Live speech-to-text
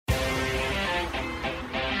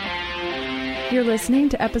You're listening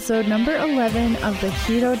to episode number 11 of the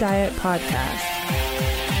Keto Diet Podcast.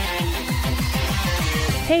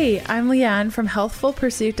 Hey, I'm Leanne from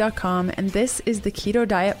healthfulpursuit.com, and this is the Keto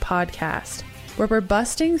Diet Podcast, where we're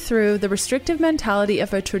busting through the restrictive mentality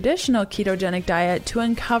of a traditional ketogenic diet to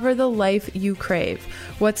uncover the life you crave.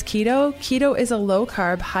 What's keto? Keto is a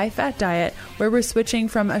low-carb, high-fat diet where we're switching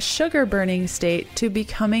from a sugar-burning state to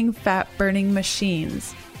becoming fat-burning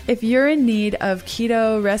machines. If you're in need of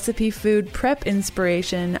keto recipe food prep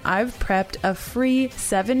inspiration, I've prepped a free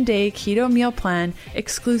 7-day keto meal plan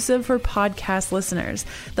exclusive for podcast listeners.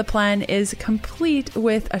 The plan is complete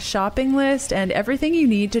with a shopping list and everything you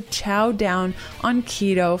need to chow down on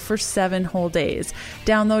keto for 7 whole days.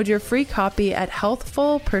 Download your free copy at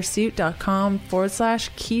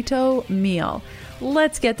healthfulpursuit.com/keto meal.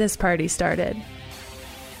 Let's get this party started.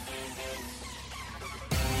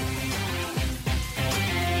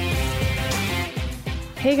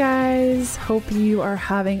 Hey guys, hope you are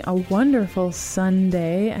having a wonderful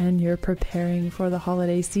Sunday and you're preparing for the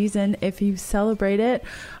holiday season. If you celebrate it,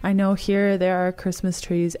 I know here there are Christmas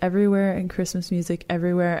trees everywhere and Christmas music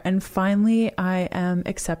everywhere. And finally, I am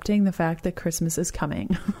accepting the fact that Christmas is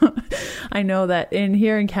coming. I know that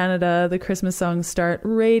here in Canada, the Christmas songs start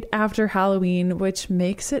right after Halloween, which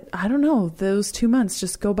makes it, I don't know, those 2 months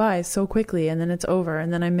just go by so quickly and then it's over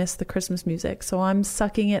and then I miss the Christmas music. So I'm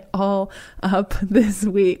sucking it all up this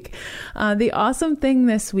week. The awesome thing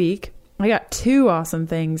this week, I got 2 awesome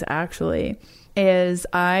things actually, is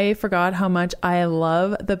I forgot how much I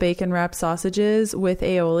love the bacon wrapped sausages with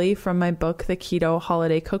aioli from my book, The Keto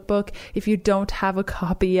Holiday Cookbook. If you don't have a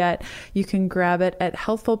copy yet, you can grab it at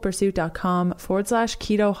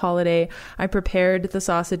healthfulpursuit.com/keto holiday. I prepared the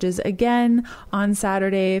sausages again on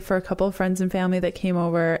Saturday for a couple of friends and family that came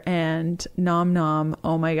over, and nom nom,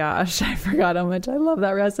 oh my gosh, I forgot how much I love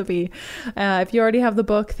that recipe. If you already have the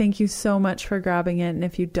book, thank you so much for grabbing it. And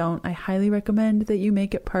if you don't, I highly recommend that you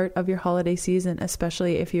make it part of your holiday season,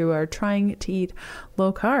 especially if you are trying to eat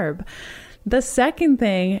low carb. The second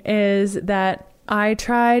thing is that I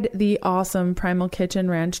tried the awesome Primal Kitchen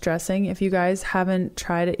ranch dressing. If you guys haven't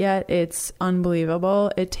tried it yet, it's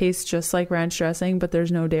unbelievable. It tastes just like ranch dressing, but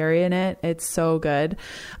there's no dairy in it. It's so good.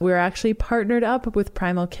 We're actually partnered up with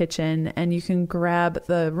Primal Kitchen, and you can grab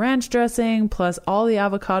the ranch dressing plus all the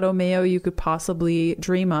avocado mayo you could possibly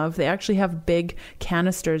dream of. They actually have big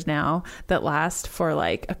canisters now that last for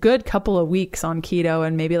like a good couple of weeks on keto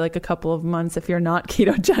and maybe like a couple of months if you're not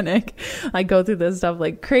ketogenic. I go through this stuff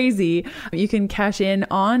like crazy. You can cash in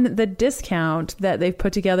on the discount that they've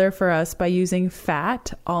put together for us by using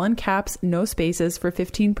FAT, all in caps, no spaces, for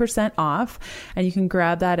 15% off. And you can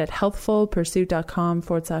grab that at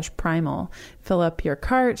healthfulpursuit.com/primal. Fill up your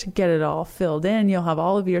cart, get it all filled in. You'll have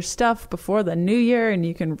all of your stuff before the new year and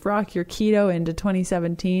you can rock your keto into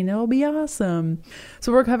 2017. It'll be awesome.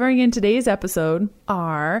 So we're covering in today's episode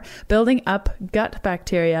are building up gut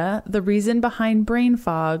bacteria, the reason behind brain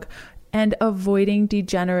fog, and avoiding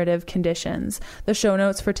degenerative conditions. The show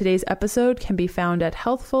notes for today's episode can be found at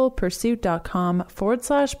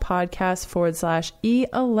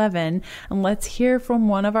healthfulpursuit.com/podcast/E11. And let's hear from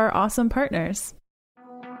one of our awesome partners.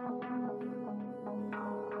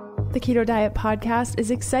 The Keto Diet Podcast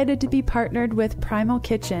is excited to be partnered with Primal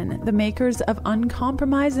Kitchen, the makers of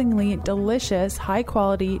uncompromisingly delicious,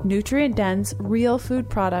 high-quality, nutrient-dense, real food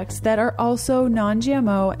products that are also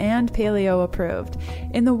non-GMO and paleo approved.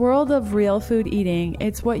 In the world of real food eating,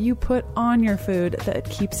 it's what you put on your food that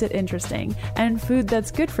keeps it interesting. And food that's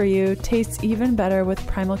good for you tastes even better with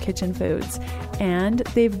Primal Kitchen foods. And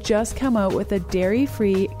they've just come out with a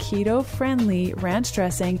dairy-free, keto-friendly ranch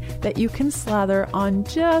dressing that you can slather on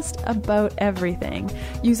just about everything.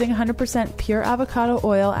 Using 100% pure avocado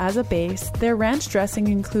oil as a base, their ranch dressing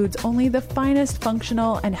includes only the finest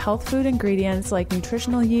functional and health food ingredients like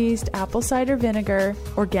nutritional yeast, apple cider vinegar,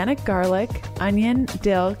 organic garlic, onion,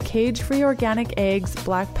 dill, cage-free organic eggs,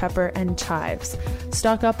 black pepper, and chives.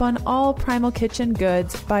 Stock up on all Primal Kitchen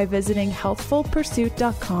goods by visiting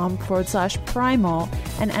healthfulpursuit.com/primal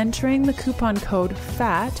and entering the coupon code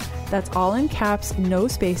FAT, that's all in caps, no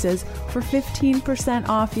spaces, for 15%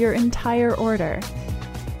 off your entire order.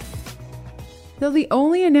 So the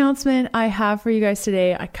only announcement I have for you guys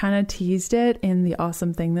today, I kind of teased it in the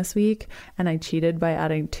awesome thing this week, and I cheated by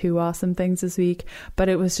adding 2 awesome things this week, but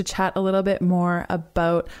it was to chat a little bit more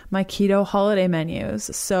about my keto holiday menus.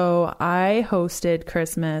 So I hosted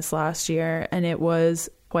Christmas last year, and it was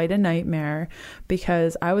quite a nightmare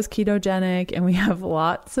because I was ketogenic and we have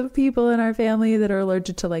lots of people in our family that are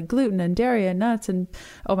allergic to like gluten and dairy and nuts and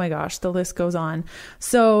oh my gosh, the list goes on.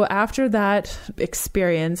 So after that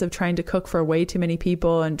experience of trying to cook for way too many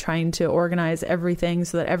people and trying to organize everything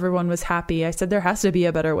so that everyone was happy, I said there has to be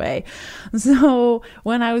a better way. So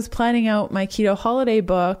when I was planning out my keto holiday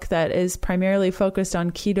book that is primarily focused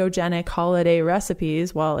on ketogenic holiday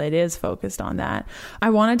recipes, well, it is focused on that, I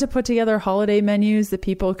wanted to put together holiday menus that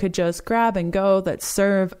people could just grab and go that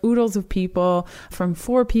serve oodles of people, from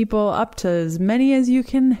 4 people up to as many as you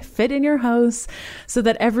can fit in your house, so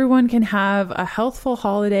that everyone can have a healthful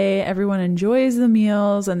holiday, everyone enjoys the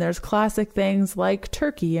meals, and there's classic things like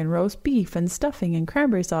turkey and roast beef and stuffing and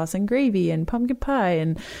cranberry sauce and gravy and pumpkin pie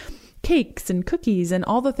and cakes and cookies and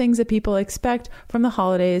all the things that people expect from the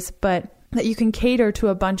holidays, but that you can cater to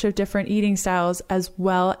a bunch of different eating styles as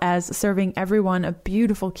well as serving everyone a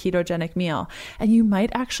beautiful ketogenic meal. And you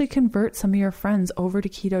might actually convert some of your friends over to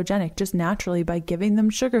ketogenic just naturally by giving them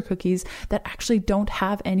sugar cookies that actually don't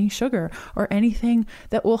have any sugar or anything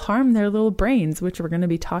that will harm their little brains, which we're going to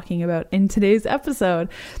be talking about in today's episode.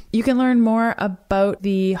 You can learn more about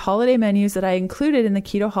the holiday menus that I included in the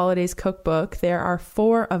Keto Holidays cookbook. There are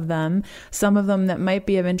 4 of them, some of them that might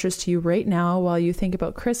be of interest to you right now while you think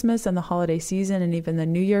about Christmas and the holiday season and even the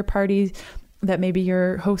New Year parties that maybe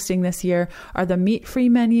you're hosting this year are the meat-free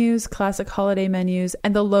menus, classic holiday menus,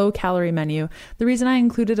 and the low-calorie menu. The reason I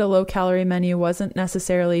included a low-calorie menu wasn't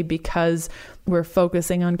necessarily because we're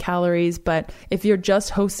focusing on calories, but if you're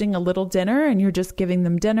just hosting a little dinner and you're just giving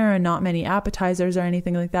them dinner and not many appetizers or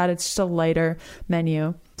anything like that, it's just a lighter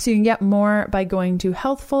menu. So you can get more by going to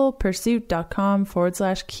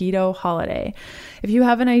healthfulpursuit.com/keto holiday. If you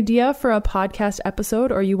have an idea for a podcast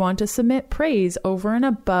episode or you want to submit praise over and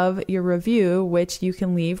above your review, which you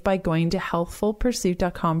can leave by going to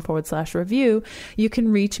healthfulpursuit.com/review, you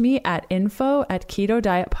can reach me at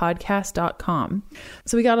info@ketodietpodcast.com.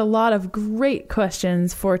 So we got a lot of great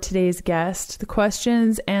questions for today's guest. The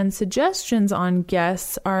questions and suggestions on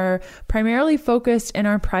guests are primarily focused in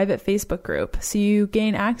our private Facebook group. So you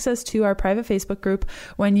gain access to our private Facebook group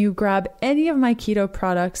when you grab any of my keto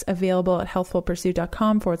products available at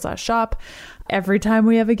healthfulpursuit.com/shop. Every time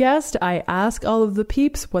we have a guest, I ask all of the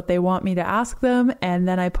peeps what they want me to ask them, and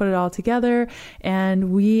then I put it all together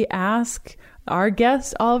and we ask our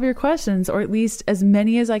guests all of your questions, or at least as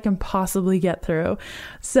many as I can possibly get through.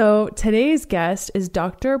 So today's guest is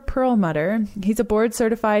Dr. Perlmutter. He's a board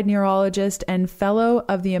certified neurologist and fellow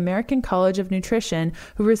of the American College of Nutrition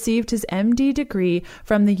who received his MD degree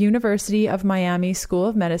from the University of Miami School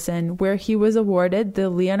of Medicine, where he was awarded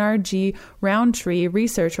the Leonard G. Roundtree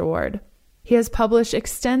Research Award. He has published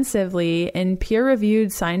extensively in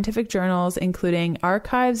peer-reviewed scientific journals, including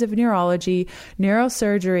Archives of Neurology,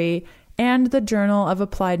 Neurosurgery, and the Journal of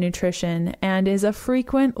Applied Nutrition, and is a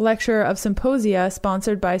frequent lecturer of symposia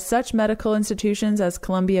sponsored by such medical institutions as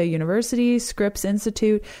Columbia University, Scripps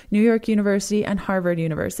Institute, New York University, and Harvard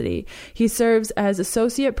University. He serves as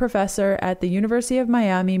associate professor at the University of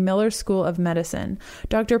Miami Miller School of Medicine.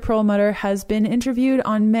 Dr. Perlmutter has been interviewed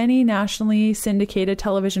on many nationally syndicated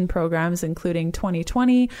television programs, including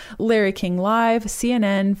 2020, Larry King Live,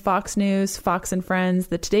 CNN, Fox News, Fox and Friends,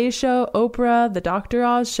 The Today Show, Oprah, The Dr.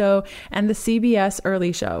 Oz Show, and the CBS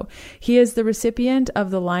Early Show. He is the recipient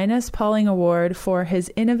of the Linus Pauling Award for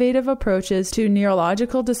his innovative approaches to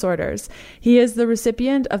neurological disorders. He is the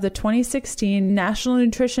recipient of the 2016 National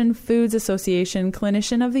Nutrition Foods Association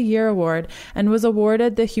Clinician of the Year Award and was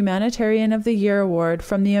awarded the Humanitarian of the Year Award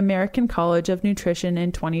from the American College of Nutrition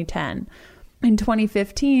in 2010. In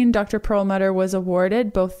 2015, Dr. Perlmutter was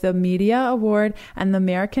awarded both the Media Award and the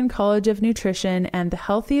American College of Nutrition and the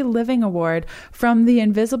Healthy Living Award from the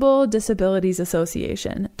Invisible Disabilities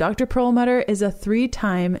Association. Dr. Perlmutter is a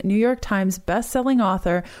 3-time New York Times best-selling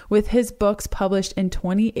author with his books published in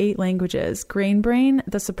 28 languages. Grain Brain,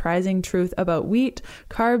 The Surprising Truth About Wheat,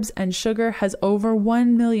 Carbs, and Sugar has over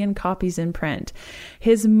 1 million copies in print.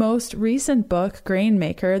 His most recent book, Grain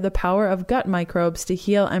Maker, The Power of Gut Microbes to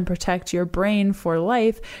Heal and Protect Your Brain for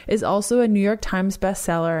Life, is also a New York Times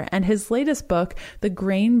bestseller, and his latest book, The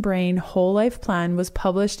Grain Brain Whole Life Plan, was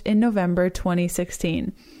published in November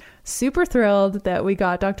 2016. Super thrilled that we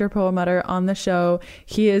got Dr. Perlmutter on the show.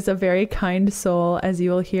 He is a very kind soul, as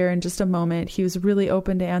you will hear in just a moment. He was really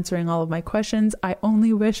open to answering all of my questions. I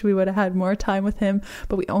only wish we would have had more time with him,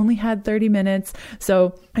 but we only had 30 minutes.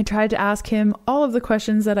 So I tried to ask him all of the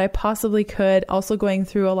questions that I possibly could, also going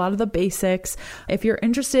through a lot of the basics. If you're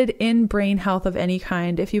interested in brain health of any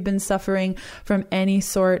kind, if you've been suffering from any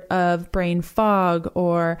sort of brain fog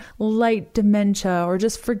or light dementia or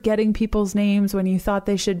just forgetting people's names when you thought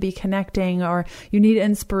they should be be connecting, or you need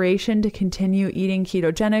inspiration to continue eating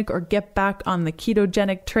ketogenic or get back on the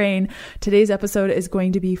ketogenic train, today's episode is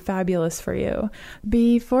going to be fabulous for you.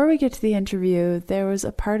 Before we get to the interview, there was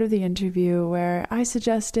a part of the interview where I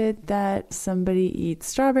suggested that somebody eat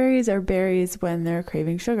strawberries or berries when they're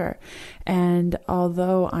craving sugar. And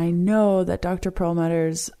although I know that Dr.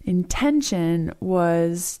 Perlmutter's intention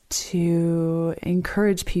was to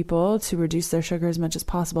encourage people to reduce their sugar as much as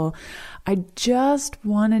possible, I just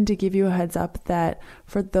wanted to give you a heads up that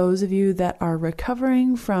for those of you that are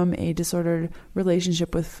recovering from a disordered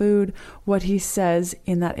relationship with food, what he says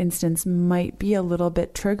in that instance might be a little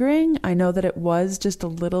bit triggering. I know that it was just a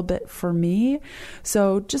little bit for me.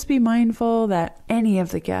 So just be mindful that any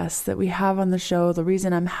of the guests that we have on the show, the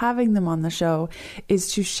reason I'm having them on the show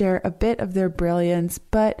is to share a bit of their brilliance,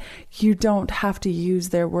 but you don't have to use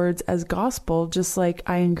their words as gospel, just like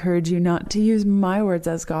I encourage you not to use my words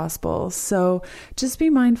as gospel. So just be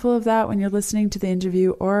mindful of that when you're listening to the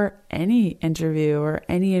interview or any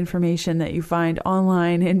information that you find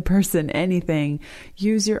online, in person, anything.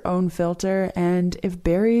 Use your own filter. And if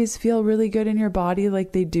berries feel really good in your body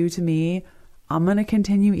like they do to me, I'm going to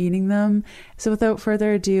continue eating them. So without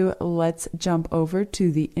further ado, let's jump over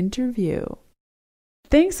to the interview.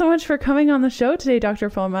 Thanks so much for coming on the show today, Dr.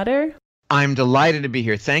 Perlmutter. I'm delighted to be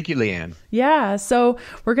here. Thank you, Leanne. Yeah, so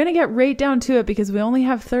we're going to get right down to it because we only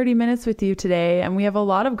have 30 minutes with you today and we have a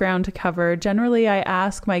lot of ground to cover. Generally, I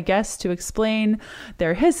ask my guests to explain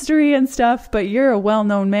their history and stuff, but you're a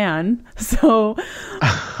well-known man, so...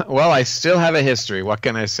 Well, I still have a history. What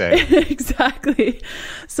can I say? Exactly.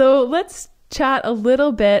 So let's chat a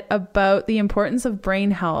little bit about the importance of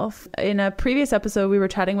brain health. In a previous episode, we were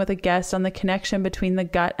chatting with a guest on the connection between the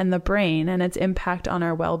gut and the brain and its impact on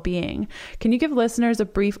our well-being. Can you give listeners a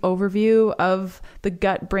brief overview of the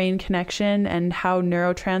gut-brain connection and how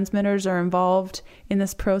neurotransmitters are involved in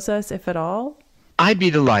this process, if at all? I'd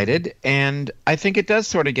be delighted. And I think it does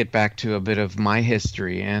sort of get back to a bit of my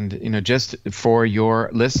history. And, just for your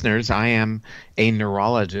listeners, I am a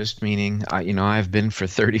neurologist, meaning, I've been for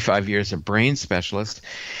 35 years a brain specialist.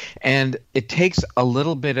 And it takes a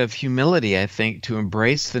little bit of humility, I think, to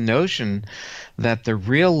embrace the notion that the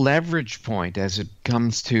real leverage point as it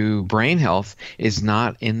comes to brain health is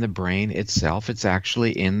not in the brain itself. It's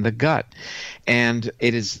actually in the gut. And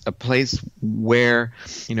it is a place where,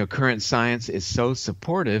 current science is so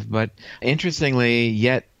supportive, but interestingly,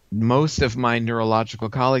 yet most of my neurological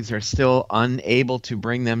colleagues are still unable to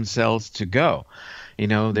bring themselves to go.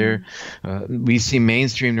 We see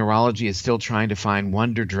mainstream neurology is still trying to find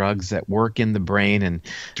wonder drugs that work in the brain and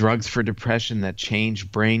drugs for depression that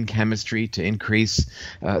change brain chemistry to increase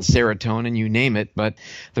serotonin, you name it. But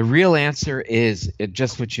the real answer is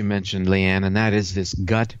just what you mentioned, Leanne, and that is this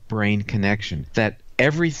gut-brain connection, that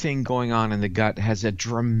everything going on in the gut has a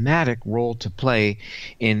dramatic role to play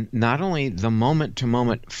in not only the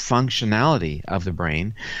moment-to-moment functionality of the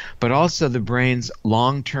brain, but also the brain's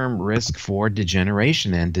long-term risk for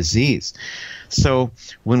degeneration and disease. So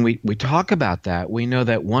when we talk about that, we know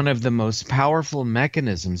that one of the most powerful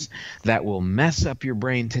mechanisms that will mess up your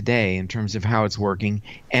brain today in terms of how it's working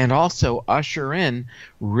and also usher in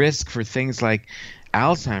risk for things like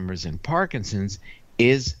Alzheimer's and Parkinson's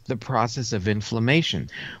is the process of inflammation.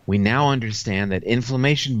 We now understand that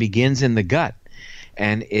inflammation begins in the gut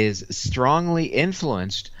and is strongly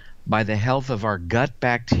influenced by the health of our gut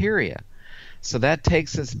bacteria. So that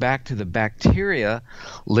takes us back to the bacteria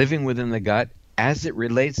living within the gut as it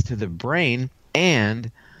relates to the brain,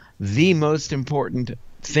 and the most important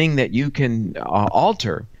thing that you can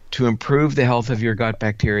alter to improve the health of your gut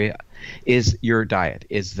bacteria is your diet,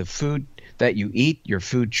 is the food that you eat. Your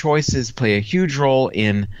food choices play a huge role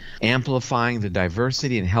in amplifying the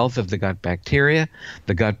diversity and health of the gut bacteria.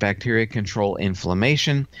 The gut bacteria control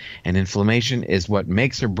inflammation, and inflammation is what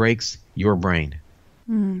makes or breaks your brain.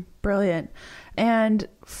 Brilliant. And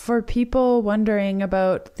for people wondering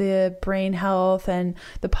about the brain health and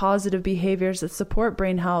the positive behaviors that support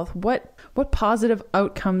brain health, what positive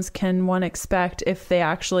outcomes can one expect if they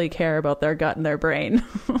actually care about their gut and their brain?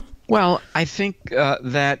 Well, I think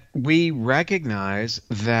that we recognize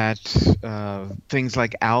that things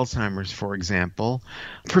like Alzheimer's, for example,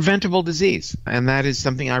 preventable disease. And that is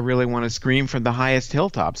something I really want to scream from the highest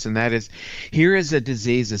hilltops. And that is, here is a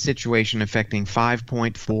disease, a situation affecting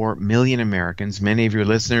 5.4 million Americans. Many of your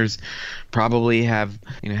listeners probably have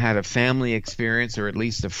had a family experience or at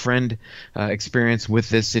least a friend experience with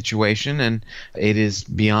this situation. And it is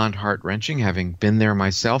beyond heart-wrenching, having been there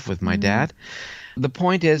myself with my dad. The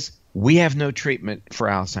point is, we have no treatment for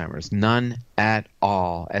Alzheimer's, none at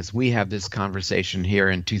all, as we have this conversation here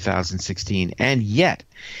in 2016. And yet,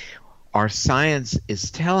 our science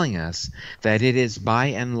is telling us that it is by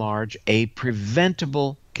and large a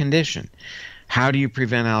preventable condition. How do you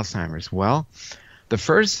prevent Alzheimer's? Well, the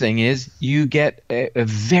first thing is you get a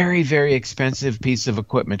very, very expensive piece of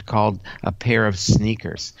equipment called a pair of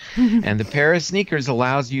sneakers. And the pair of sneakers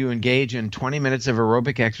allows you to engage in 20 minutes of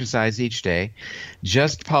aerobic exercise each day.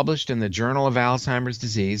 Just published in the Journal of Alzheimer's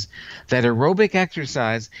Disease that aerobic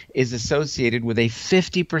exercise is associated with a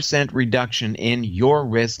 50% reduction in your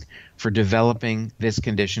risk for developing this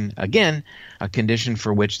condition, again, a condition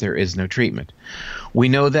for which there is no treatment. We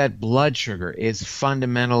know that blood sugar is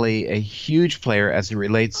fundamentally a huge player as it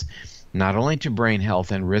relates not only to brain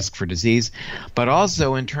health and risk for disease, but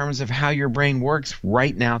also in terms of how your brain works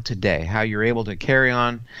right now today, how you're able to carry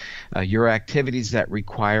on your activities that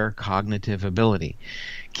require cognitive ability.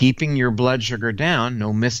 Keeping your blood sugar down,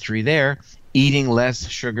 no mystery there, eating less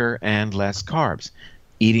sugar and less carbs,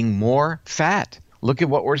 eating more fat. Look at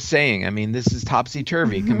what we're saying. I mean, this is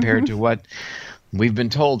topsy-turvy compared to what we've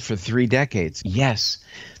been told for 3 decades. Yes,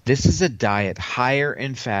 this is a diet higher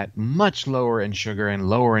in fat, much lower in sugar and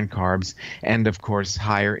lower in carbs, and of course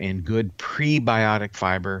higher in good prebiotic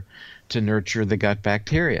fiber to nurture the gut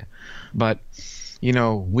bacteria. But you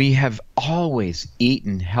know, we have always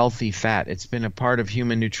eaten healthy fat. It's been a part of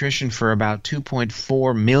human nutrition for about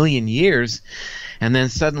 2.4 million years, and then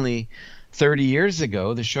suddenly 30 years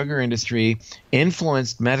ago, the sugar industry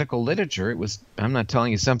influenced medical literature. It was, I'm not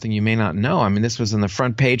telling you something you may not know. I mean, this was on the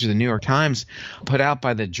front page of the New York Times, put out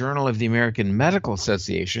by the Journal of the American Medical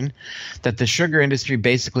Association, that the sugar industry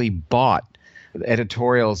basically bought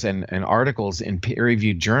editorials and articles in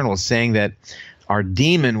peer-reviewed journals saying that our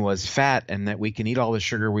demon was fat and that we can eat all the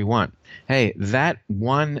sugar we want. Hey, that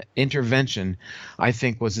one intervention, I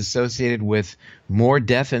think, was associated with more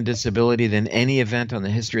death and disability than any event on the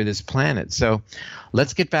history of this planet. So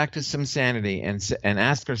let's get back to some sanity and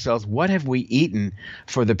ask ourselves, what have we eaten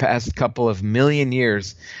for the past couple of million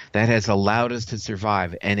years that has allowed us to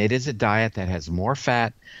survive? And it is a diet that has more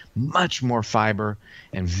fat, much more fiber,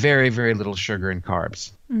 and very, very little sugar and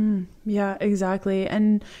carbs. Yeah, exactly.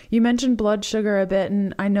 And you mentioned blood sugar a bit,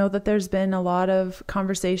 and I know that there's been a lot of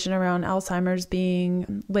conversation around Alzheimer's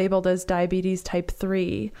being labeled as diabetes type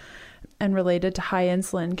 3 and related to high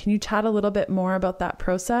insulin. Can you chat a little bit more about that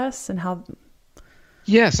process and how?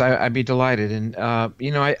 Yes, I'd be delighted. And,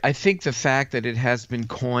 I think the fact that it has been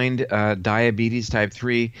coined diabetes type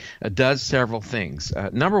 3 does several things.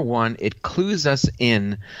 Number one, it clues us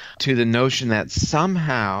in to the notion that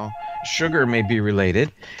somehow sugar may be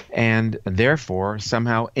related, and therefore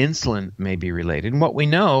somehow insulin may be related. And what we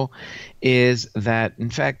know is that, in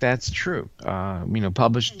fact, that's true.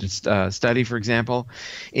 Published study, for example,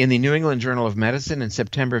 in the New England Journal of Medicine in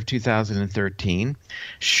September of 2013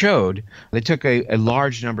 showed they took a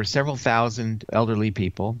large number, several thousand elderly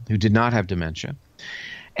people who did not have dementia,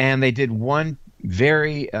 and they did one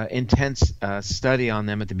very intense study on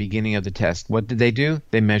them at the beginning of the test. What did they do?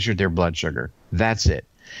 They measured their blood sugar. That's it.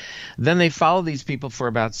 Then they followed these people for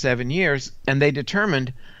about 7 years, and they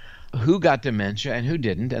determined who got dementia and who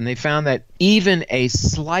didn't. And they found that even a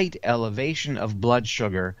slight elevation of blood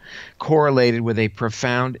sugar correlated with a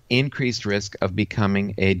profound increased risk of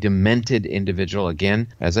becoming a demented individual. Again,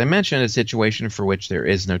 as I mentioned, a situation for which there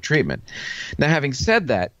is no treatment. Now, having said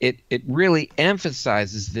that, it really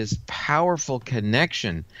emphasizes this powerful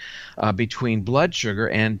connection between blood sugar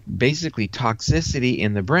and basically toxicity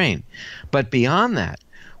in the brain. But beyond that,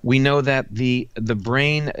 we know that the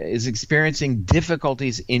brain is experiencing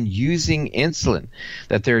difficulties in using insulin,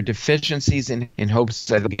 that there are deficiencies in hopes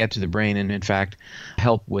that it'll get to the brain and, in fact,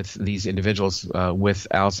 help with these individuals with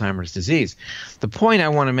Alzheimer's disease. The point I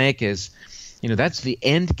want to make is, that's the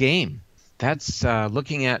end game. That's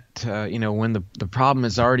looking at, when the problem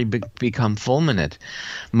has already become fulminant.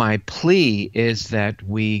 My plea is that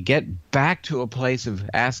we get back to a place of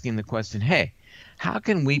asking the question, hey, how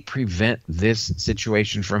can we prevent this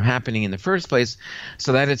situation from happening in the first place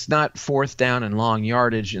so that it's not fourth down and long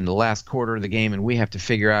yardage in the last quarter of the game and we have to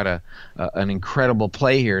figure out an incredible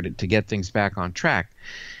play here to get things back on track?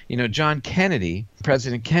 John Kennedy,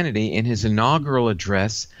 President Kennedy, in his inaugural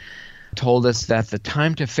address told us that the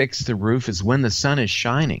time to fix the roof is when the sun is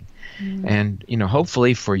shining. And,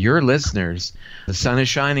 hopefully for your listeners, the sun is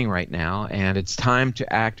shining right now, and it's time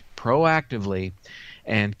to act proactively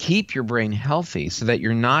and keep your brain healthy so that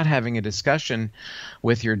you're not having a discussion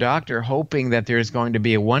with your doctor hoping that there's going to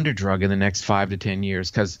be a wonder drug in the next 5 to 10 years.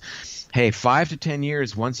 Because, hey, 5 to 10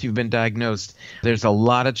 years, once you've been diagnosed, there's a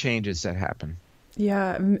lot of changes that happen.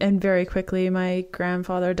 Yeah, and very quickly, my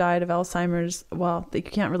grandfather died of Alzheimer's. Well, you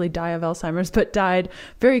can't really die of Alzheimer's, but died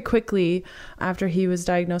very quickly after he was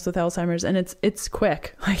diagnosed with Alzheimer's, and it's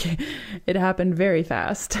quick. Like it happened very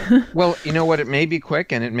fast. Well, you know what? It may be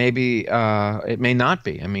quick, and it may not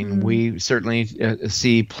be. I mean, we certainly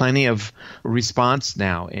see plenty of response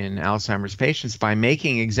now in Alzheimer's patients by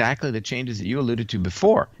making exactly the changes that you alluded to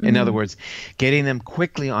before. In other words, getting them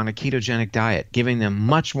quickly on a ketogenic diet, giving them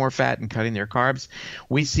much more fat and cutting their carbs.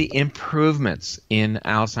 We see improvements in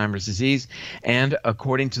Alzheimer's disease, and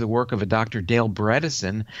according to the work of a Dr. Dale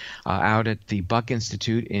Bredesen out at the Buck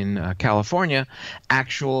Institute in California,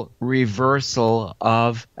 actual reversal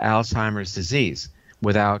of Alzheimer's disease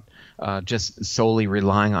without just solely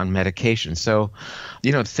relying on medication. So,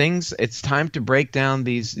 it's time to break down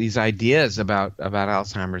these ideas about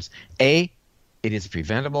Alzheimer's. A, it is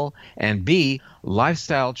preventable, and B,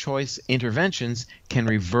 lifestyle choice interventions can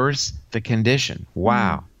reverse the condition.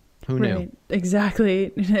 Wow. Who knew? Right.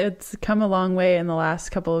 Exactly. It's come a long way in the last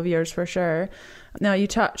couple of years for sure. Now, you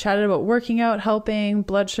chatted about working out helping,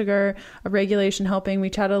 blood sugar regulation helping. We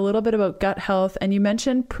chatted a little bit about gut health, and you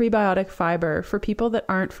mentioned prebiotic fiber. For people that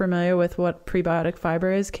aren't familiar with what prebiotic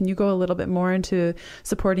fiber is, can you go a little bit more into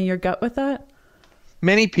supporting your gut with that?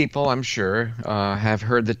 Many people, I'm sure, have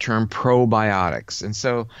heard the term probiotics. And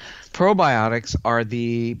so probiotics are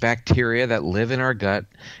the bacteria that live in our gut.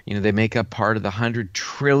 They make up part of the 100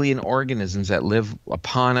 trillion organisms that live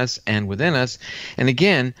upon us and within us. And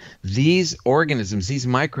again, these organisms, these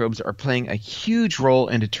microbes, are playing a huge role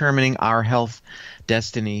in determining our health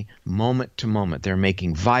destiny moment to moment. They're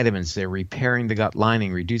making vitamins, they're repairing the gut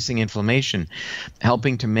lining, reducing inflammation,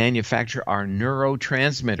 helping to manufacture our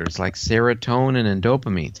neurotransmitters like serotonin and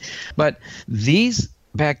dopamine. But these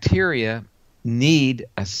bacteria need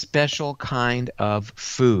a special kind of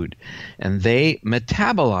food, and they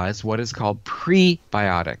metabolize what is called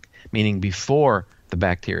prebiotic, meaning before the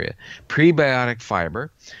bacteria. Prebiotic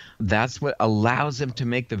fiber, that's what allows them to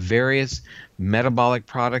make the various metabolic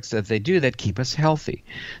products that they do that keep us healthy.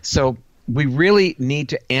 So we really need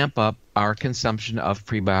to amp up our consumption of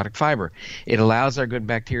prebiotic fiber. It allows our good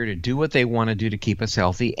bacteria to do what they want to do to keep us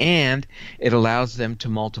healthy, and it allows them to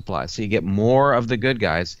multiply. So you get more of the good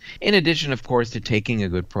guys, in addition, of course, to taking a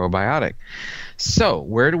good probiotic. So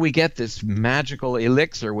where do we get this magical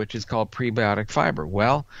elixir, which is called prebiotic fiber?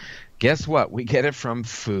 Well, guess what? We get it from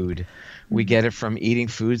food. We get it from eating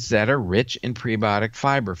foods that are rich in prebiotic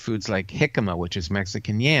fiber, foods like jicama, which is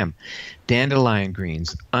Mexican yam, dandelion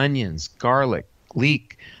greens, onions, garlic,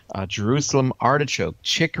 leek, Jerusalem artichoke,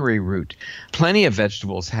 chicory root. Plenty of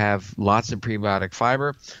vegetables have lots of prebiotic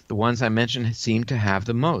fiber. The ones I mentioned seem to have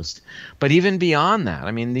the most. But even beyond that,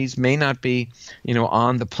 I mean, these may not be,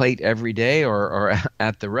 on the plate every day or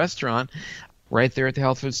at the restaurant, right there at the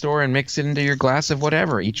health food store, and mix it into your glass of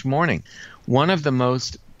whatever each morning. One of the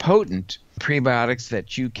most potent prebiotics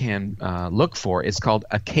that you can look for is called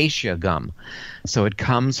acacia gum. So it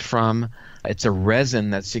comes from, it's a resin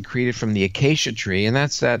that's secreted from the acacia tree, and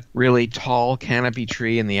that's that really tall canopy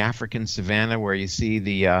tree in the African savanna where you see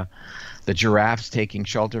the giraffes taking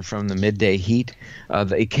shelter from the midday heat.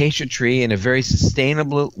 The acacia tree, in a very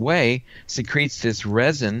sustainable way, secretes this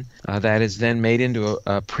resin that is then made into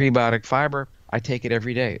a prebiotic fiber. I take it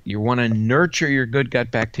every day. You want to nurture your good gut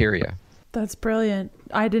bacteria. That's brilliant.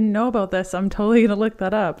 I didn't know about this. I'm totally going to look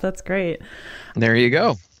that up. That's great. There you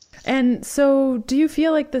go. And so do you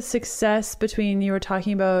feel like the success between, you were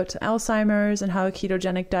talking about Alzheimer's and how a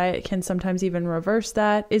ketogenic diet can sometimes even reverse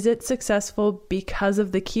that? Is it successful because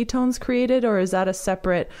of the ketones created, or is that a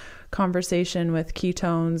separate conversation with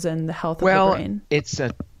ketones and the health of the brain? Well, it's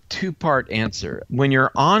a two-part answer. When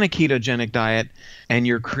you're on a ketogenic diet and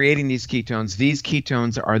you're creating these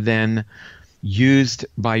ketones are then used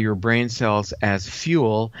by your brain cells as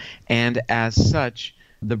fuel, and as such,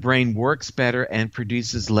 the brain works better and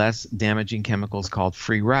produces less damaging chemicals called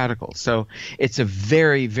free radicals. So it's a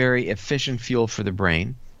very, very efficient fuel for the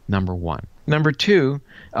brain, number one. Number two,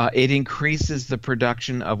 it increases the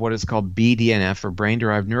production of what is called BDNF, or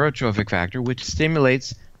brain-derived neurotrophic factor, which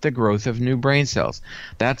stimulates the growth of new brain cells.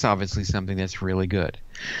 That's obviously something that's really good.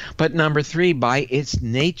 But number three, by its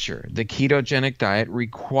nature, the ketogenic diet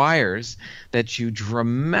requires that you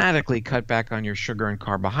dramatically cut back on your sugar and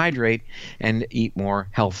carbohydrate and eat more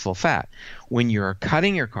healthful fat. When you're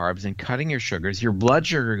cutting your carbs and cutting your sugars, your blood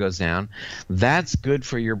sugar goes down. That's good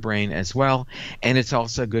for your brain as well, and it's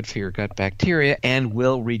also good for your gut bacteria and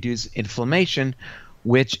will reduce inflammation,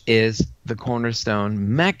 which is the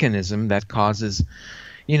cornerstone mechanism that causes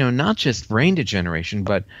not just brain degeneration,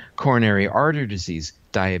 but coronary artery disease,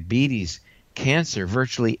 diabetes, cancer,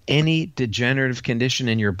 virtually any degenerative condition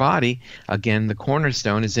in your body. Again, the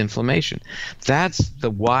cornerstone is inflammation. That's the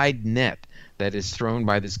wide net that is thrown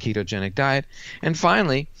by this ketogenic diet. And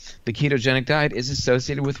finally, the ketogenic diet is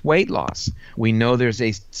associated with weight loss. We know there's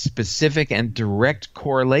a specific and direct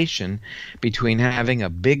correlation between having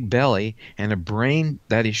a big belly and a brain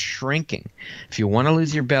that is shrinking. If you want to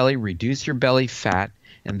lose your belly, reduce your belly fat,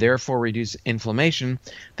 and therefore reduce inflammation,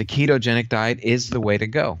 the ketogenic diet is the way to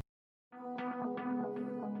go.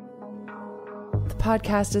 The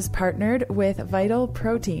podcast is partnered with Vital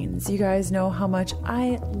Proteins. You guys know how much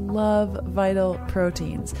I love Vital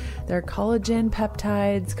Proteins. They're collagen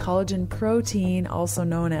peptides, collagen protein, also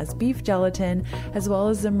known as beef gelatin, as well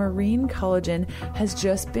as the marine collagen, has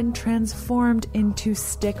just been transformed into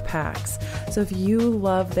stick packs. So if you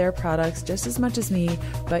love their products just as much as me,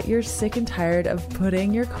 but you're sick and tired of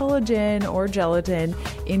putting your collagen or gelatin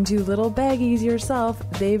into little baggies yourself,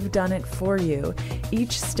 they've done it for you.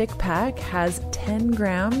 Each stick pack has 10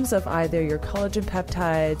 grams of either your collagen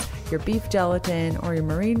peptides, your beef gelatin, or your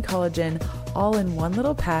marine collagen, all in one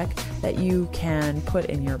little pack that you can put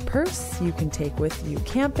in your purse, you can take with you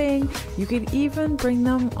camping, you could even bring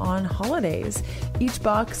them on holidays. Each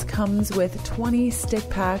box comes with 20 stick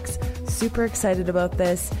packs. Super excited about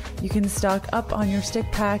this. You can stock up on your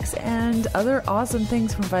stick packs and other awesome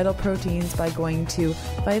things from Vital Proteins by going to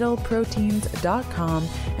vitalproteins.com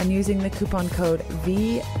and using the coupon code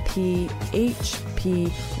VPHP10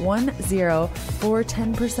 for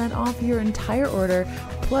 10% off your entire order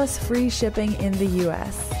plus free shipping in the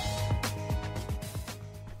US.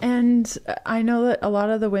 And I know that a lot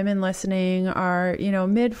of the women listening are,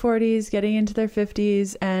 mid 40s, getting into their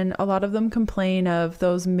 50s, and a lot of them complain of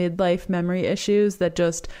those midlife memory issues that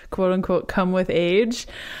just quote unquote come with age.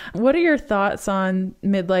 What are your thoughts on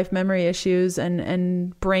midlife memory issues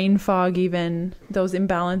and brain fog, even those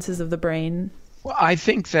imbalances of the brain? Well, I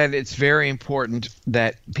think that it's very important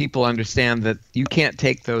that people understand that you can't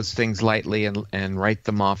take those things lightly and write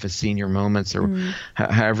them off as senior moments or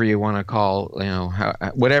however you want to call,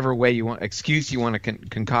 whatever way you want, excuse you want to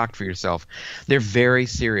concoct for yourself. They're very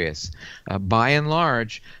serious. By and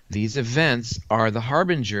large, these events are the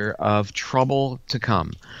harbinger of trouble to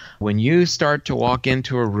come. When you start to walk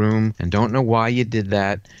into a room and don't know why you did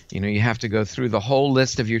that, you have to go through the whole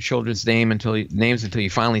list of your children's names until you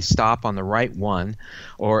finally stop on the right one,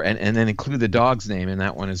 and then include the dog's name in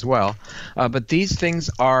that one as well. But these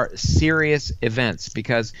things are serious events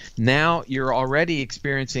because now you're already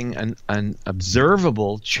experiencing an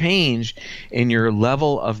observable change in your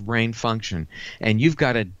level of brain function, and you've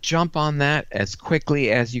got to jump on that as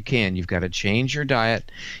quickly as you can. You've got to change your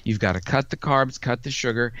diet. You've got to cut the carbs, cut the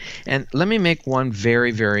sugar. And let me make one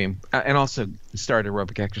very, very, and also start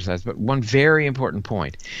aerobic exercise, but one very important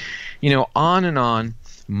point. On and on,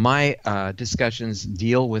 my discussions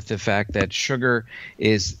deal with the fact that sugar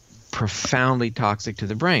is profoundly toxic to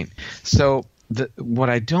the brain. So what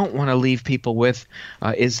I don't want to leave people with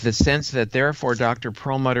is the sense that therefore Dr.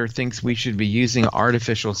 Perlmutter thinks we should be using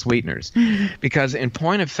artificial sweeteners. Because in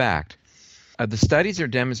point of fact, the studies are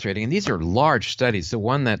demonstrating, and these are large studies, the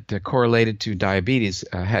one that correlated to diabetes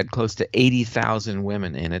had close to 80,000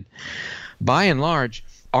 women in it. By and large,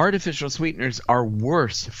 artificial sweeteners are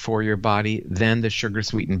worse for your body than the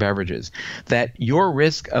sugar-sweetened beverages. That your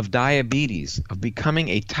risk of diabetes, of becoming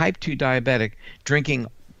a type 2 diabetic, drinking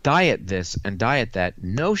diet this and diet that,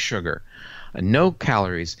 no sugar, no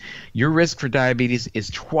calories, your risk for diabetes is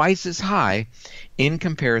twice as high in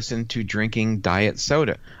comparison to drinking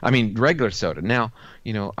regular soda. Now,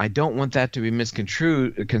 I don't want that to be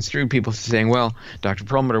misconstrued. People saying, well, Dr.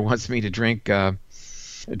 Perlmutter wants me to drink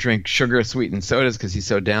sugar-sweetened sodas because he's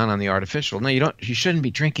so down on the artificial. No, you don't. You shouldn't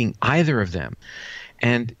be drinking either of them.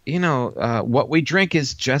 And, what we drink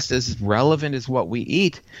is just as relevant as what we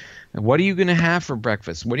eat. What are you going to have for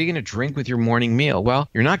breakfast? What are you going to drink with your morning meal? Well,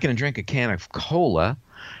 you're not going to drink a can of cola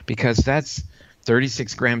because that's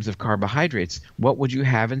 36 grams of carbohydrates. What would you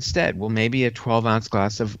have instead? Well, maybe a 12-ounce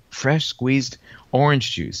glass of fresh squeezed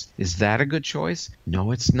orange juice. Is that a good choice?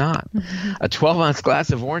 No, it's not. A 12-ounce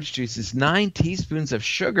glass of orange juice is 9 teaspoons of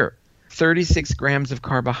sugar, 36 grams of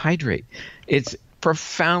carbohydrate. It's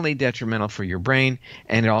profoundly detrimental for your brain,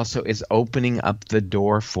 and it also is opening up the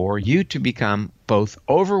door for you to become both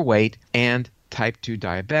overweight and type 2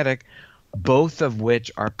 diabetic, both of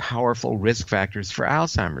which are powerful risk factors for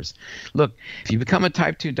Alzheimer's. Look, if you become a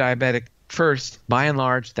type 2 diabetic, first, by and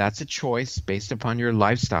large, that's a choice based upon your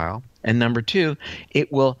lifestyle. And number two,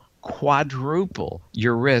 it will quadruple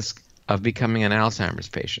your risk of becoming an Alzheimer's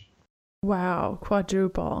patient. Wow,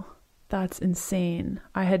 quadruple. That's insane.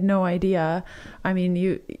 I had no idea. I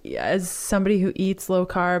mean, as somebody who eats low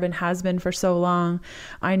carb and has been for so long,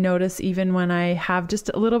 I notice even when I have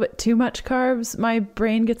just a little bit too much carbs, my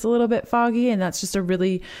brain gets a little bit foggy, and that's just a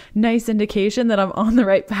really nice indication that I'm on the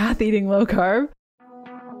right path eating low carb.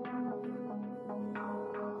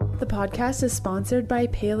 The podcast is sponsored by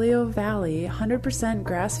Paleo Valley 100%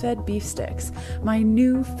 grass-fed beef sticks, my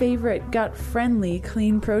new favorite gut-friendly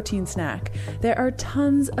clean protein snack. There are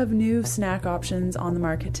tons of new snack options on the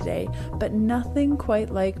market today, but nothing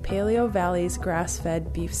quite like Paleo Valley's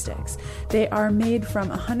grass-fed beef sticks. They are made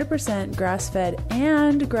from 100% grass-fed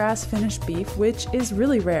and grass-finished beef, which is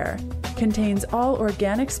really rare. Contains all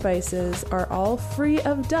organic spices, are all free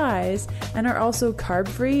of dyes, and are also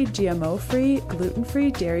carb-free, GMO-free,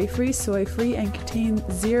 gluten-free, dairy-free, soy-free, and contain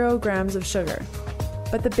 0 grams of sugar.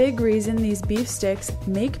 But the big reason these beef sticks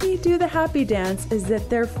make me do the happy dance is that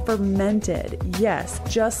they're fermented. Yes,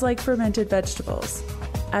 just like fermented vegetables.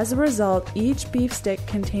 As a result, each beef stick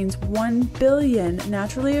contains 1 billion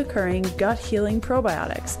naturally occurring gut-healing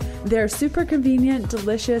probiotics. They're super convenient,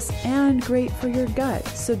 delicious, and great for your gut,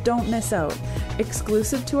 so don't miss out.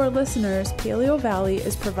 Exclusive to our listeners, Paleo Valley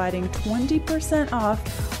is providing 20%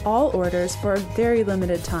 off all orders for a very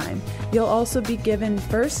limited time. You'll also be given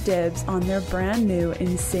first dibs on their brand new,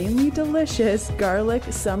 insanely delicious garlic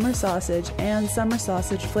summer sausage and summer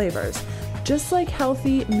sausage flavors, just like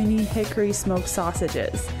healthy mini hickory smoked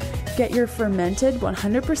sausages. Get your fermented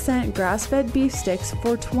 100% grass-fed beef sticks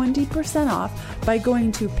for 20% off by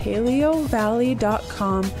going to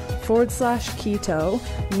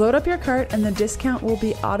paleovalley.com/keto. Load up your cart and the discount will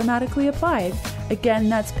be automatically applied. Again,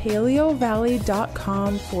 that's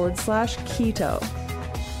paleovalley.com/keto.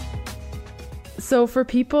 So for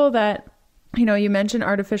people that, you mentioned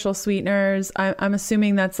artificial sweeteners. I'm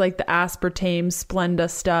assuming that's like the aspartame, Splenda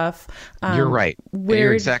stuff. You're right.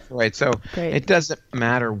 You're exactly right. So Great. It doesn't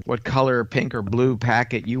matter what color, pink or blue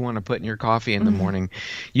packet you want to put in your coffee in the morning.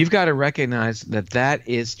 You've got to recognize that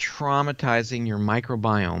is traumatizing your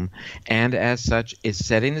microbiome, and as such is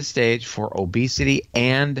setting the stage for obesity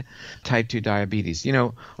and type 2 diabetes.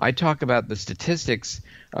 I talk about the statistics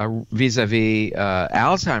vis-a-vis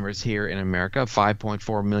Alzheimer's here in America.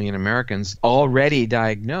 5.4 million Americans already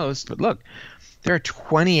diagnosed. But look, there are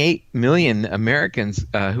 28 million Americans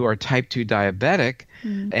who are type 2 diabetic,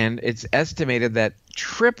 and it's estimated that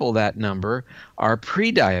triple that number are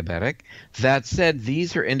pre-diabetic. That said,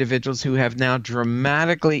 these are individuals who have now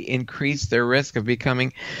dramatically increased their risk of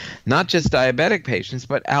becoming not just diabetic patients,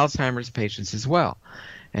 but Alzheimer's patients as well.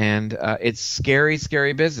 And it's scary,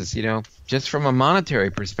 scary business. Just from a monetary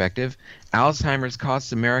perspective, Alzheimer's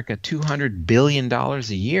costs America $200 billion a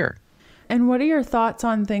year. And what are your thoughts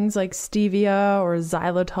on things like stevia or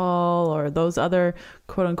xylitol or those other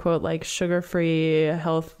quote unquote like sugar-free,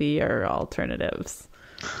 healthier alternatives?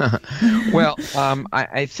 Well,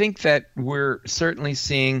 I think that we're certainly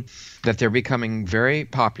seeing that they're becoming very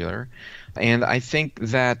popular. And I think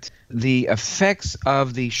that the effects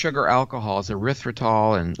of the sugar alcohols,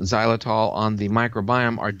 erythritol and xylitol, on the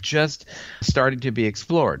microbiome are just starting to be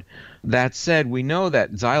explored. That said, we know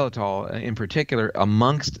that xylitol in particular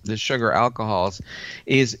amongst the sugar alcohols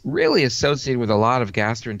is really associated with a lot of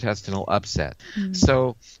gastrointestinal upset.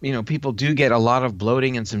 So, people do get a lot of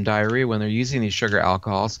bloating and some diarrhea when they're using these sugar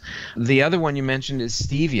alcohols. The other one you mentioned is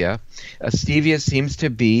stevia. Stevia seems to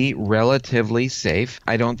be relatively safe.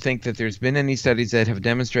 I don't think that there's been any studies that have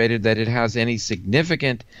demonstrated that it has any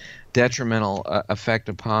significant detrimental effect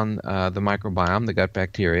upon the microbiome, the gut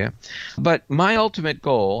bacteria. But my ultimate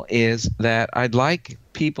goal is that I'd like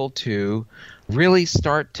people to really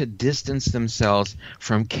start to distance themselves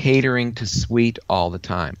from catering to sweet all the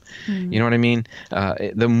time. You know what I mean?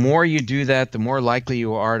 The more you do that, the more likely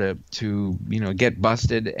you are to get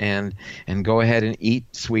busted and go ahead and eat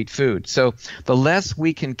sweet food. So the less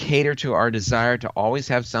we can cater to our desire to always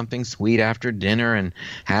have something sweet after dinner and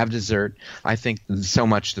have dessert, I think so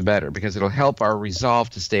much the better, because it'll help our resolve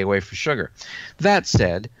to stay away from sugar. That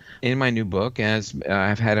said, in my new book, as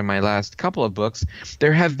I've had in my last couple of books,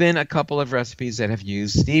 there have been a couple of recipes that have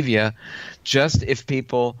used stevia, just if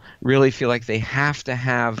people really feel like they have to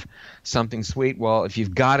have something sweet. Well, if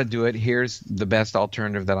you've got to do it, here's the best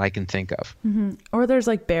alternative that I can think of. Or there's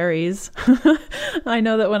like berries. I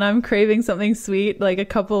know that when I'm craving something sweet, like a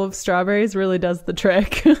couple of strawberries really does the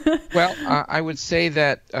trick. Well, I would say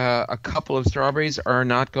that a couple of strawberries are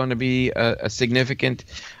not going to be a significant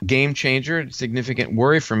game changer, significant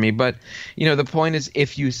worry for me. But, the point is,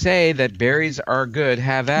 if you say that berries are good,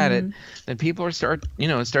 have at it, then people people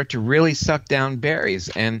start to really suck down berries.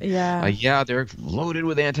 And Yeah. they're loaded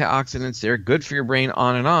with antioxidants. They're good for your brain,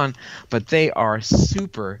 on and on, but they are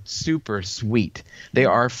super, super sweet. They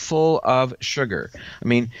are full of sugar. I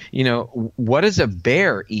mean, what does a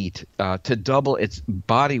bear eat to double its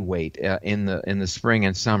body weight in the spring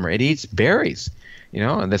and summer? It eats berries.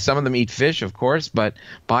 And some of them eat fish, of course, but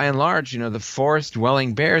by and large, the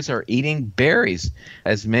forest-dwelling bears are eating berries,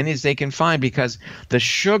 as many as they can find, because the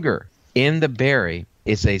sugar in the berry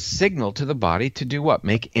is a signal to the body to do what?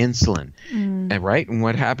 Make insulin. Right? And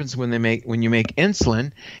what happens when you make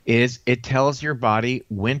insulin is it tells your body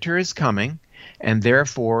winter is coming, and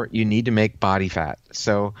therefore you need to make body fat.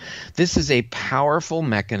 So this is a powerful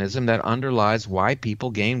mechanism that underlies why people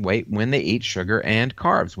gain weight when they eat sugar and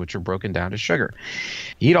carbs, which are broken down to sugar.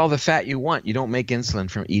 You eat all the fat you want. You don't make insulin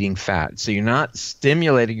from eating fat. So you're not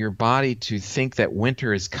stimulating your body to think that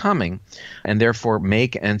winter is coming and therefore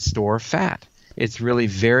make and store fat. It's really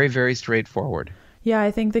very, very straightforward. Yeah,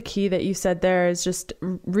 I think the key that you said there is just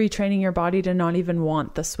retraining your body to not even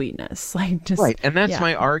want the sweetness. Right. And that's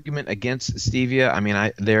my argument against stevia. I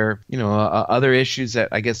mean, there are other issues that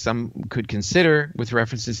I guess some could consider with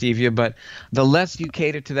reference to stevia, but the less you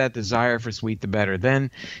cater to that desire for sweet, the better.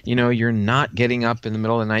 Then, you're not getting up in the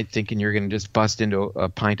middle of the night thinking you're going to just bust into a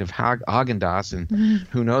pint of Haagen-Dazs and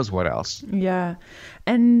who knows what else. Yeah.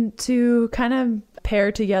 And to kind of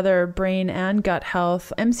pair together brain and gut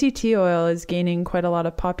health, MCT oil is gaining quite a lot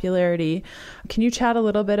of popularity. Can you chat a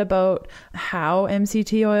little bit about how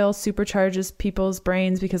MCT oil supercharges people's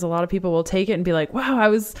brains? Because a lot of people will take it and be like, wow, I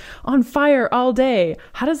was on fire all day.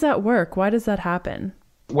 How does that work? Why does that happen?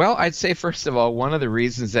 Well, I'd say, first of all, one of the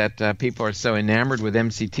reasons that people are so enamored with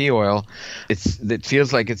MCT oil, it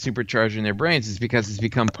feels like it's supercharging their brains, is because it's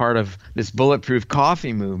become part of this bulletproof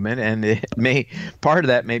coffee movement. And part of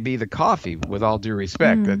that may be the coffee, with all due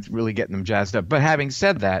respect, that's really getting them jazzed up. But having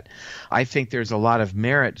said that, I think there's a lot of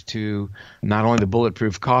merit to not only the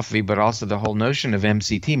bulletproof coffee, but also the whole notion of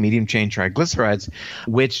MCT, medium chain triglycerides,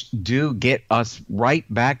 which do get us right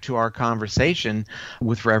back to our conversation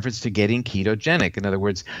with reference to getting ketogenic. In other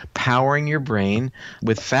words, powering your brain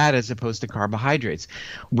with fat as opposed to carbohydrates.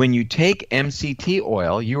 When you take MCT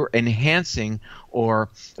oil, you're enhancing or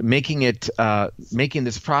making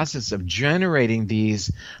this process of generating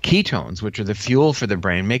these ketones, which are the fuel for the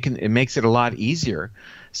brain, it makes it a lot easier.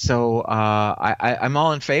 So I'm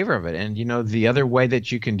all in favor of it. And, the other way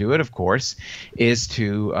that you can do it, of course, is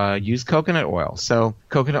to use coconut oil. So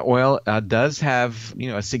coconut oil does have,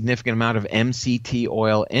 a significant amount of MCT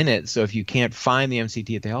oil in it. So if you can't find the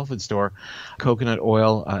MCT at the health food store, coconut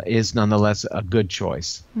oil is nonetheless a good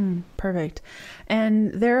choice. Perfect.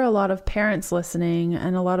 And there are a lot of parents listening,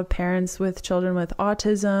 and a lot of parents with children with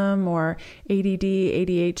autism or ADD,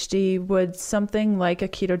 ADHD. Would something like a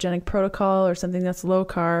ketogenic protocol or something that's low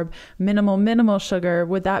carb, minimal sugar,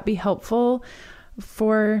 would that be helpful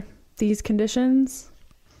for these conditions?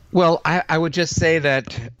 Well, I would just say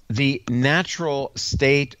that the natural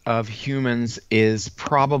state of humans is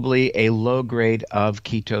probably a low grade of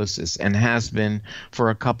ketosis and has been for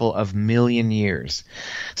a couple of million years.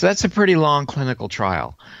 So that's a pretty long clinical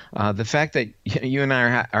trial. The fact that you and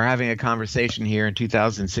I are having a conversation here in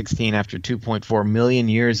 2016 after 2.4 million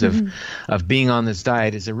years of being on this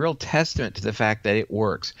diet is a real testament to the fact that it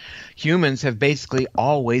works. Humans have basically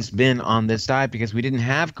always been on this diet because we didn't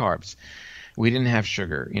have carbs. We didn't have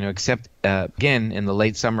sugar, except, again, in the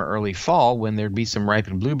late summer, early fall, when there'd be some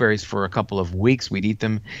ripened blueberries for a couple of weeks. We'd eat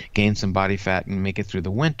them, gain some body fat, and make it through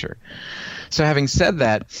the winter. So having said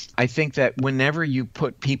that, I think that whenever you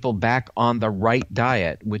put people back on the right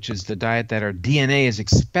diet, which is the diet that our DNA is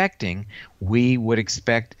expecting, we would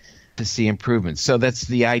expect to see improvements. So that's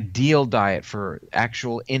the ideal diet for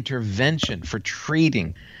actual intervention, for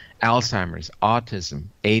treating Alzheimer's, autism,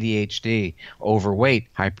 ADHD,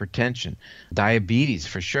 overweight, hypertension, diabetes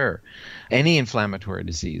for sure, any inflammatory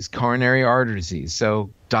disease, coronary artery disease.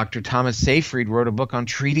 So Dr. Thomas Seyfried wrote a book on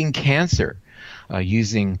treating cancer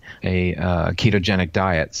using a ketogenic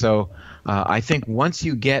diet. So I think once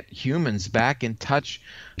you get humans back in touch,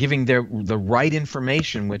 giving the right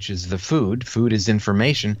information, which is the food is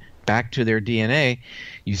information, back to their DNA,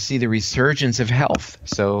 you see the resurgence of health.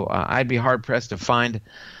 So I'd be hard-pressed to find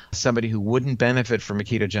somebody who wouldn't benefit from a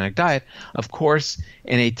ketogenic diet. Of course,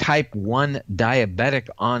 in a type 1 diabetic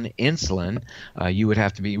on insulin, you would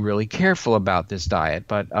have to be really careful about this diet.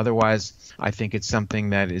 But otherwise, I think it's something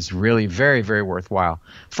that is really very, very worthwhile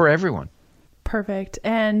for everyone. Perfect.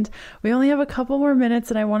 And we only have a couple more minutes,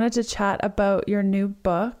 and I wanted to chat about your new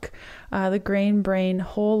book, The Grain Brain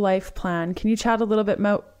Whole Life Plan. Can you chat a little bit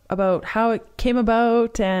about how it came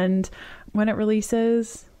about and when it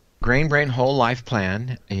releases? Grain Brain Whole Life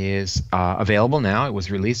Plan is available now. It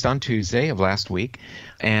was released on Tuesday of last week.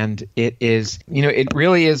 And it is, it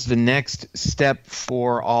really is the next step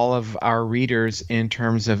for all of our readers in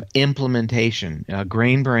terms of implementation.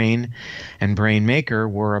 Grain Brain and Brain Maker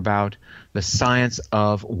were about the science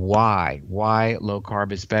of why low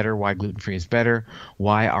carb is better, why gluten-free is better,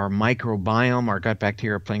 why our microbiome, our gut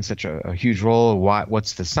bacteria are playing such a huge role,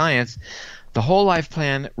 what's the science. The Whole Life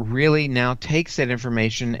Plan really now takes that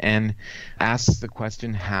information and asks the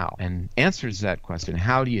question how, and answers that question.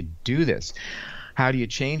 How do you do this? How do you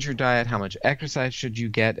change your diet? How much exercise should you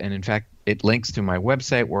get? And in fact, it links to my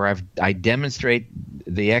website where I demonstrate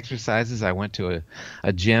the exercises. I went to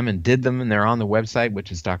a gym and did them, and they're on the website,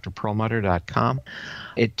 which is drperlmutter.com.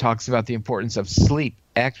 It talks about the importance of sleep,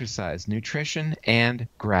 exercise, nutrition, and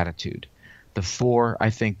gratitude. The four, I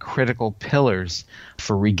think, critical pillars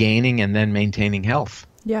for regaining and then maintaining health.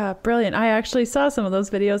 Yeah, brilliant. I actually saw some of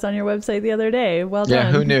those videos on your website the other day. Well done.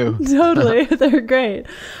 Yeah, who knew? Totally. They're great.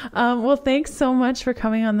 Well, thanks so much for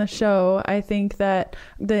coming on the show. I think that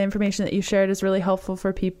the information that you shared is really helpful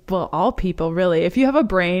for people, all people, really. If you have a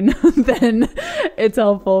brain, then it's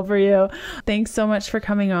helpful for you. Thanks so much for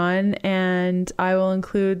coming on. And I will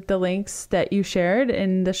include the links that you shared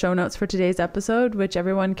in the show notes for today's episode, which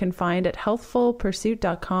everyone can find at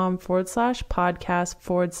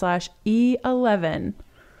healthfulpursuit.com/podcast/E11.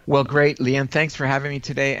 Well, great, Leanne. Thanks for having me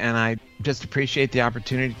today, and I just appreciate the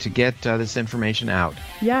opportunity to get this information out.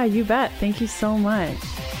 Yeah, you bet. Thank you so much.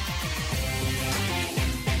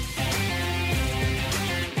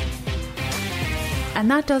 And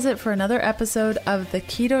that does it for another episode of the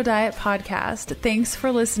Keto Diet Podcast. Thanks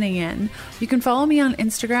for listening in. You can follow me on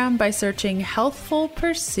Instagram by searching Healthful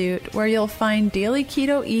Pursuit, where you'll find daily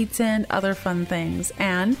keto eats and other fun things.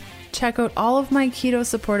 And check out all of my keto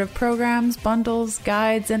supportive programs, bundles,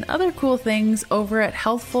 guides, and other cool things over at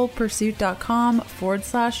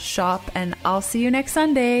healthfulpursuit.com/shop. And I'll see you next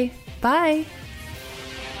Sunday. Bye.